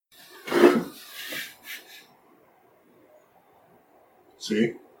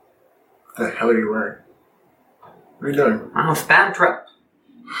See? What the hell are you wearing? What are you doing? I'm a spam trap.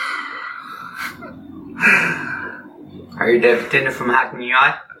 Are you David Tinder from Hacking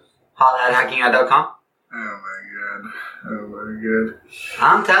UI? Holla at hackingui.com. Oh my god.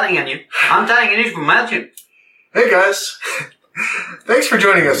 I'm telling you from MailChimp. Hey guys. Thanks for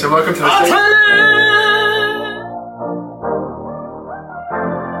joining us and welcome to the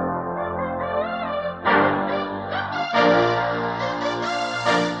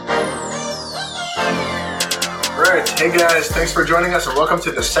Alright, hey guys, thanks for joining us and welcome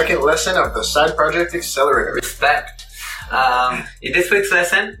to the second lesson of the Side Project Accelerator. Respect. In this week's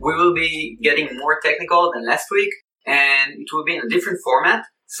lesson, we will be getting more technical than last week, and it will be in a different format.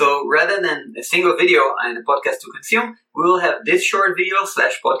 So rather than a single video and a podcast to consume, we will have this short video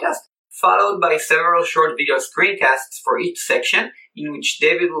 / podcast, followed by several short video screencasts for each section, in which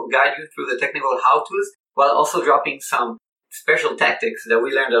David will guide you through the technical how-tos, while also dropping some special tactics that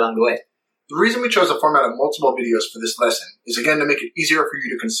we learned along the way. The reason we chose a format of multiple videos for this lesson is again to make it easier for you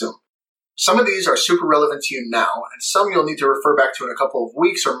to consume. Some of these are super relevant to you now, and some you'll need to refer back to in a couple of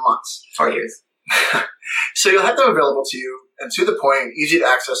weeks or months. Or years. So you'll have them available to you, and to the point, easy to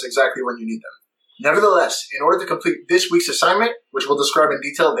access exactly when you need them. Nevertheless, in order to complete this week's assignment, which we'll describe in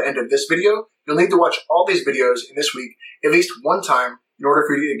detail at the end of this video, you'll need to watch all these videos in this week at least one time in order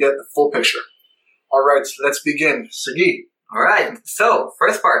for you to get the full picture. Alright, so let's begin. Sagi. Alright, so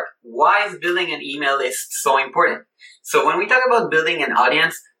first part, why is building an email list so important? So when we talk about building an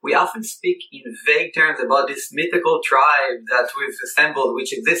audience, we often speak in vague terms about this mythical tribe that we've assembled,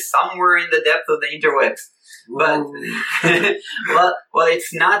 which exists somewhere in the depth of the interwebs. But, well,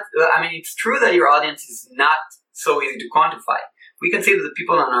 it's not, it's true that your audience is not so easy to quantify. We consider the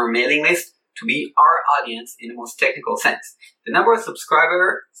people on our mailing list to be our audience in the most technical sense. The number of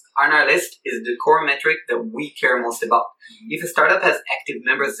subscribers on our list is the core metric that we care most about. If a startup has active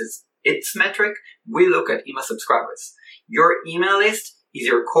members as its metric, we look at email subscribers. Your email list is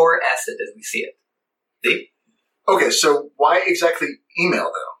your core asset as we see it. See? Okay, so why exactly email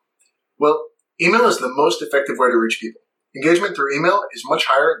though? Well, email is the most effective way to reach people. Engagement through email is much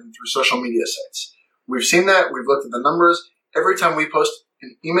higher than through social media sites. We've seen that, we've looked at the numbers. Every time we post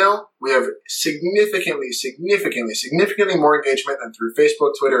an email, we have significantly more engagement than through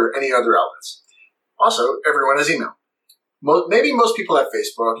Facebook, Twitter, or any other outlets. Also, everyone has email. Maybe most people have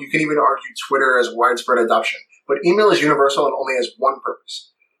Facebook. You can even argue Twitter has widespread adoption. But email is universal and only has one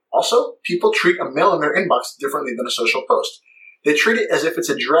purpose. Also, people treat a mail in their inbox differently than a social post. They treat it as if it's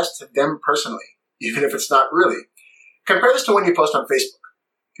addressed to them personally, even if it's not really. Compare this to when you post on Facebook.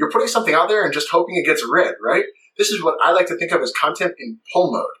 You're putting something out there and just hoping it gets read, right? This is what I like to think of as content in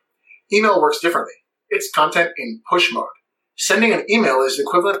pull mode. Email works differently. It's content in push mode. Sending an email is the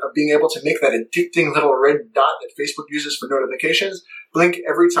equivalent of being able to make that addicting little red dot that Facebook uses for notifications blink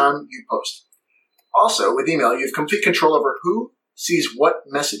every time you post. Also, with email, you have complete control over who sees what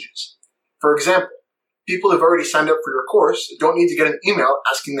messages. For example, people who've already signed up for your course don't need to get an email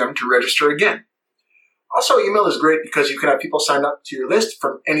asking them to register again. Also, email is great because you can have people sign up to your list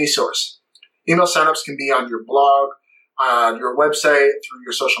from any source. Email signups can be on your blog, on your website, through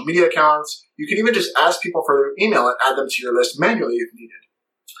your social media accounts. You can even just ask people for their email and add them to your list manually if needed.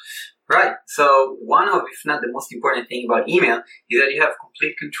 Right. So one of, if not the most important thing about email is that you have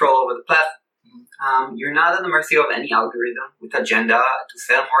complete control over the platform. You're not at the mercy of any algorithm with agenda to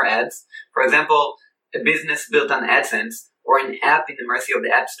sell more ads. For example, a business built on AdSense or an app in the mercy of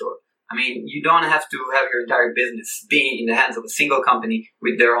the App Store. You don't have to have your entire business be in the hands of a single company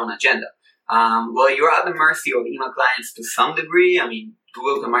with their own agenda. You're at the mercy of email clients to some degree.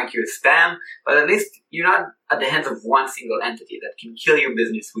 Google can mark you as spam, but at least you're not at the hands of one single entity that can kill your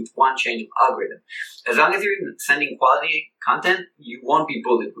business with one change of algorithm. As long as you're sending quality content, you won't be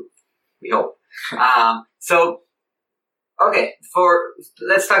bulletproof. We hope.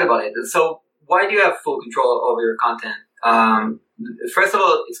 Let's talk about it. So why do you have full control over your content? First of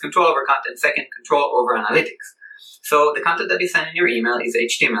all, it's control over content. Second, control over analytics. So the content that you send in your email is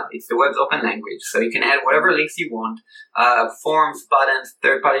HTML. It's the web's open language. So you can add whatever links you want, forms, buttons,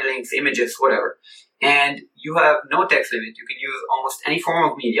 third-party links, images, whatever. And you have no text limit. You can use almost any form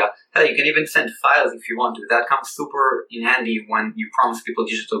of media. Hell, you can even send files if you want to. That comes super in handy when you promise people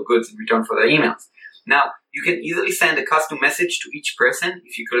digital goods in return for their emails. Now, you can easily send a custom message to each person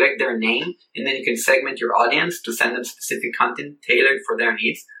if you collect their name, and then you can segment your audience to send them specific content tailored for their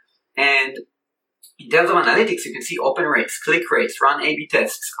needs. And in terms of analytics, you can see open rates, click rates, run A/B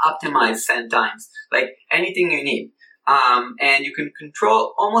tests, optimize send times, like anything you need. And you can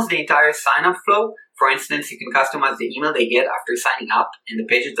control almost the entire sign-up flow. For instance, you can customize the email they get after signing up and the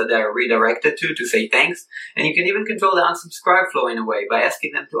pages that they are redirected to say thanks. And you can even control the unsubscribe flow in a way by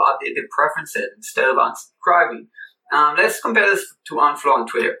asking them to update their preferences instead of unsubscribing. Let's compare this to unfollow on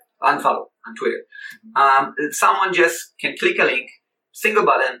Twitter. Someone just can click a link, single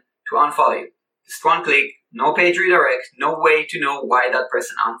button to unfollow you. Just one click, no page redirect, no way to know why that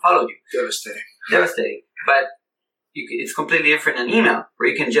person unfollowed you. Devastating. But it's completely different than email, where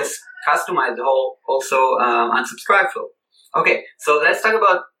you can just customize the whole unsubscribe flow. Okay, so let's talk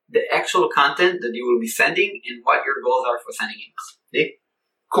about the actual content that you will be sending and what your goals are for sending emails. Dick?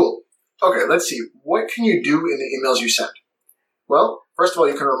 Cool. Okay, let's see. What can you do in the emails you send? Well, first of all,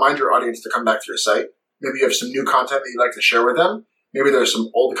 you can remind your audience to come back to your site. Maybe you have some new content that you'd like to share with them. Maybe there's some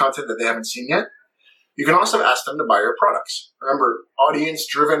old content that they haven't seen yet. You can also ask them to buy your products. Remember,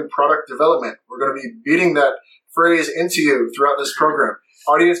 audience-driven product development. We're going to be beating that phrase into you throughout this program.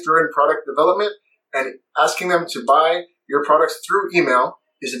 Audience-driven product development, and asking them to buy your products through email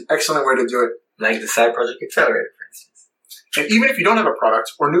is an excellent way to do it. Like the Side Project Accelerator, for instance. And even if you don't have a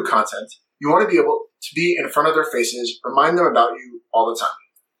product or new content, you want to be able to be in front of their faces, remind them about you all the time.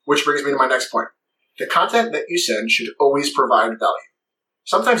 Which brings me to my next point. The content that you send should always provide value.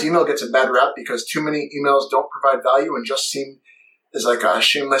 Sometimes email gets a bad rap because too many emails don't provide value and just seem as like a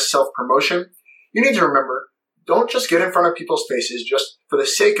shameless self-promotion. You need to remember, don't just get in front of people's faces just for the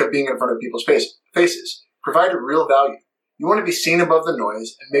sake of being in front of people's faces. Provide real value. You want to be seen above the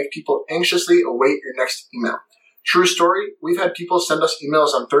noise and make people anxiously await your next email. True story, we've had people send us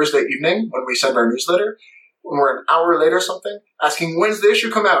emails on Thursday evening when we send our newsletter, when we're an hour late or something, asking, when's the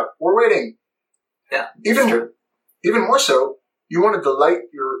issue come out? We're waiting. Yeah, even more so, you want to delight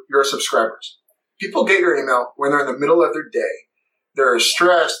your subscribers. People get your email when they're in the middle of their day. They're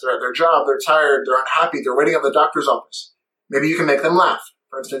stressed, they're at their job, they're tired, they're unhappy, they're waiting at the doctor's office. Maybe you can make them laugh.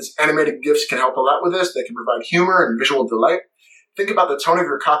 For instance, animated GIFs can help a lot with this. They can provide humor and visual delight. Think about the tone of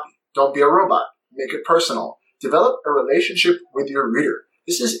your copy. Don't be a robot. Make it personal. Develop a relationship with your reader.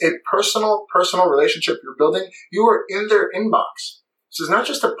 This is a personal relationship you're building. You are in their inbox. This is not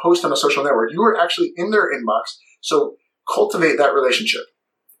just a post on a social network. You are actually in their inbox. So cultivate that relationship.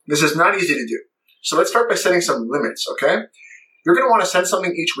 This is not easy to do. So let's start by setting some limits, okay? You're going to want to send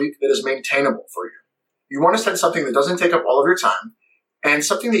something each week that is maintainable for you. You want to send something that doesn't take up all of your time and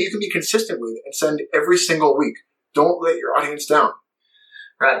something that you can be consistent with and send every single week. Don't let your audience down.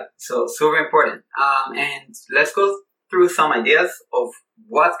 Right. So super important. And let's go through some ideas of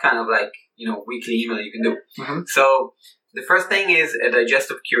what kind of weekly email you can do. Mm-hmm. So the first thing is a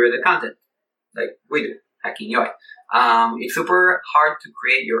digestive curated content, like we do, Hacking UI. It's super hard to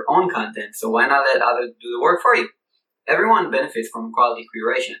create your own content, so why not let others do the work for you? Everyone benefits from quality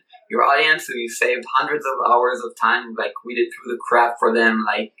curation. Your audience, who you saved hundreds of hours of time, like we did through the crap for them,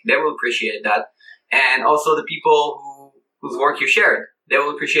 like they will appreciate that. And also the people whose work you shared, they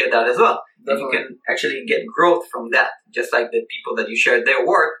will appreciate that as well. And you can actually get growth from that. Just like the people that you shared their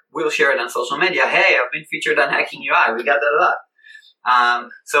work will share it on social media. Hey, I've been featured on Hacking UI. We got that a lot.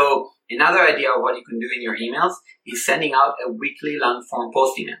 So another idea of what you can do in your emails is sending out a weekly long form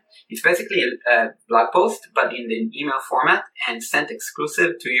post email. It's basically a blog post, but in the email format and sent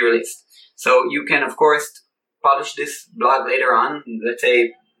exclusive to your list. So you can, of course, publish this blog later on, let's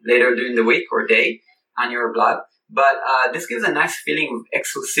say later during the week or day on your blog. But this gives a nice feeling of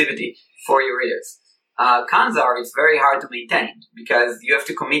exclusivity for your readers. Cons are it's very hard to maintain because you have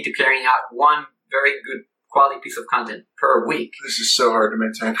to commit to carrying out one very good quality piece of content per week. This is so hard to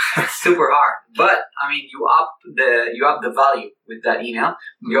maintain. Super hard. But I mean, you up the value with that email.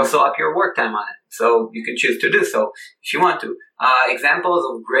 Mm-hmm. You also up your work time on it. So you can choose to do so if you want to. Examples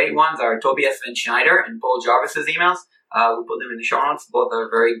of great ones are Tobias Van Schneider and Paul Jarvis's emails. We put them in the show notes. Both are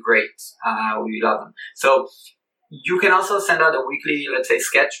very great. We love them. So you can also send out a weekly, let's say,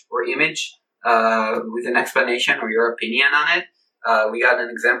 sketch or image with an explanation or your opinion on it. We got an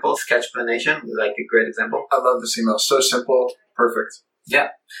example, sketchplanation, like a great example. I love this email. So simple, perfect. Yeah.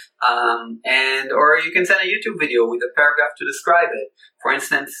 Or you can send a YouTube video with a paragraph to describe it. For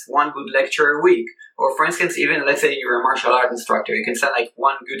instance, one good lecture a week. Or for instance, even let's say you're a martial art instructor, you can send like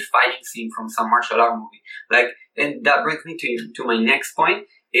one good fighting scene from some martial art movie. And that brings me to my next point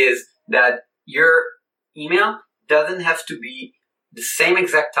is that your email doesn't have to be the same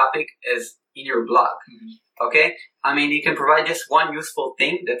exact topic as in your blog. Mm-hmm. Okay? I mean, you can provide just one useful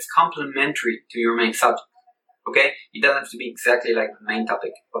thing that's complementary to your main subject. Okay? It doesn't have to be exactly like the main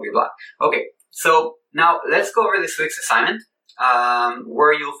topic of your blog. Okay, so now let's go over this week's assignment,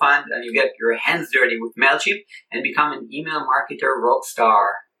 where you'll find and you get your hands dirty with MailChimp and become an email marketer rock star.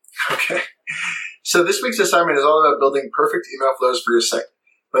 Okay. So this week's assignment is all about building perfect email flows for your site.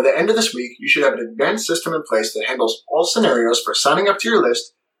 By the end of this week, you should have an advanced system in place that handles all scenarios for signing up to your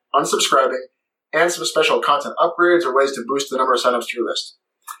list, unsubscribing, and some special content upgrades or ways to boost the number of signups to your list.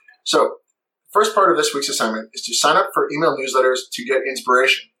 So, first part of this week's assignment is to sign up for email newsletters to get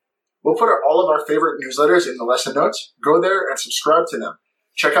inspiration. We'll put all of our favorite newsletters in the lesson notes. Go there and subscribe to them.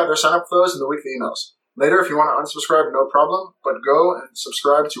 Check out their sign-up flows and the weekly emails. Later, if you want to unsubscribe, no problem, but go and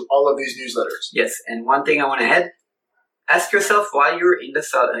subscribe to all of these newsletters. Yes, and one thing I want to add, ask yourself while you're in the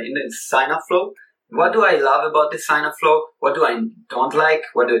sign-up flow, what do I love about this sign-up flow? What do I don't like?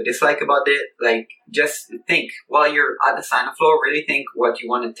 What do I dislike about it? Like, just think while you're at the sign-up flow, really think what you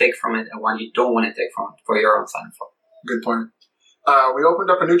want to take from it and what you don't want to take from it for your own sign-up flow. Good point. We opened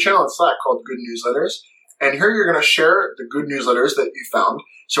up a new channel in Slack called Good Newsletters, and here you're going to share the good newsletters that you found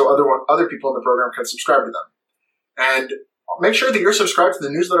so other people in the program can subscribe to them. And make sure that you're subscribed to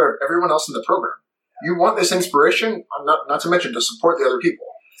the newsletter of everyone else in the program. You want this inspiration, not to mention to support the other people.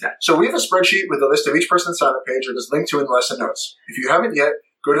 Yeah. So we have a spreadsheet with a list of each person's sign-up page that is linked to in the lesson notes. If you haven't yet,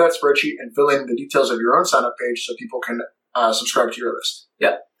 go to that spreadsheet and fill in the details of your own sign-up page so people can subscribe to your list.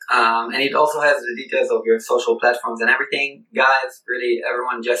 Yeah. And it also has the details of your social platforms and everything. Guys, really,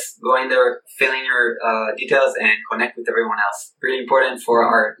 everyone just go in there, fill in your details, and connect with everyone else. Really important for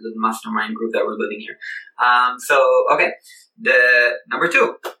our little mastermind group that we're building here. Okay. The number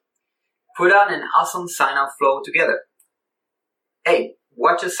 2, put out an awesome sign-up flow together. A,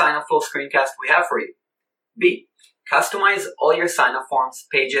 watch a sign-up flow screencast we have for you. B, customize all your sign-up forms,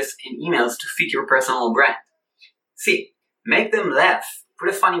 pages, and emails to fit your personal brand. C, make them laugh. Put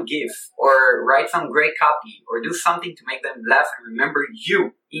a funny GIF, or write some great copy, or do something to make them laugh and remember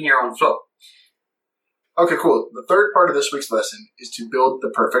you in your own flow. Okay, cool. The third part of this week's lesson is to build the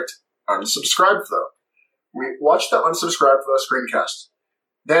perfect unsubscribe flow. We watch the unsubscribe flow screencast.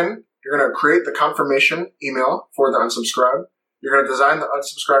 Then you're going to create the confirmation email for the unsubscribe. You're going to design the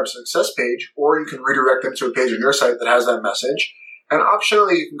unsubscribe success page, or you can redirect them to a page on your site that has that message. And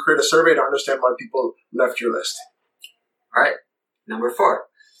optionally, you can create a survey to understand why people left your list. All right. Number 4,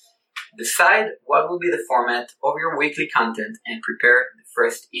 decide what will be the format of your weekly content and prepare the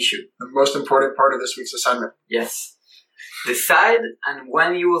first issue. The most important part of this week's assignment. Yes. Decide on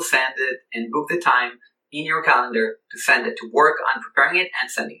when you will send it and book the time in your calendar to send it, to work on preparing it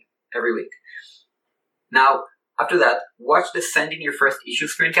and sending it every week. Now, after that, watch the Sending Your First Issue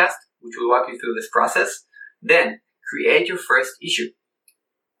screencast, which will walk you through this process. Then, create your first issue.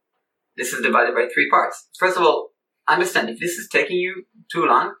 This is divided by 3 parts. First of all, understand if this is taking you too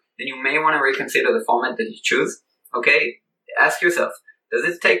long, then you may want to reconsider the format that you choose. Okay? Ask yourself, does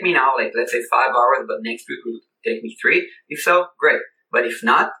it take me now, like let's say 5 hours, but next week will take me 3? If so, great. But if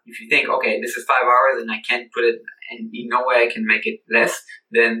not, if you think, okay, this is 5 hours and I can't put it, and in no way I can make it less,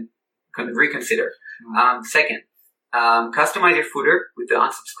 then reconsider. Second, customize your footer with the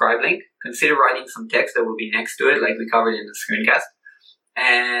unsubscribe link. Consider writing some text that will be next to it, like we covered in the screencast.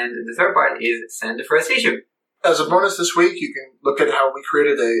 And the third part is send the first issue. As a bonus this week, you can look at how we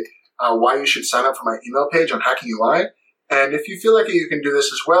created a why you should sign up for my email page on Hacking UI. And if you feel like it, you can do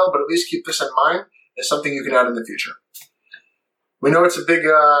this as well, but at least keep this in mind as something you can add in the future. We know it's a big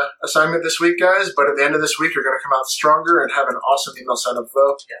assignment this week, guys, but at the end of this week, you're going to come out stronger and have an awesome email sign-up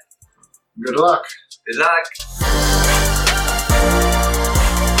flow. Yeah. Good luck. Good luck.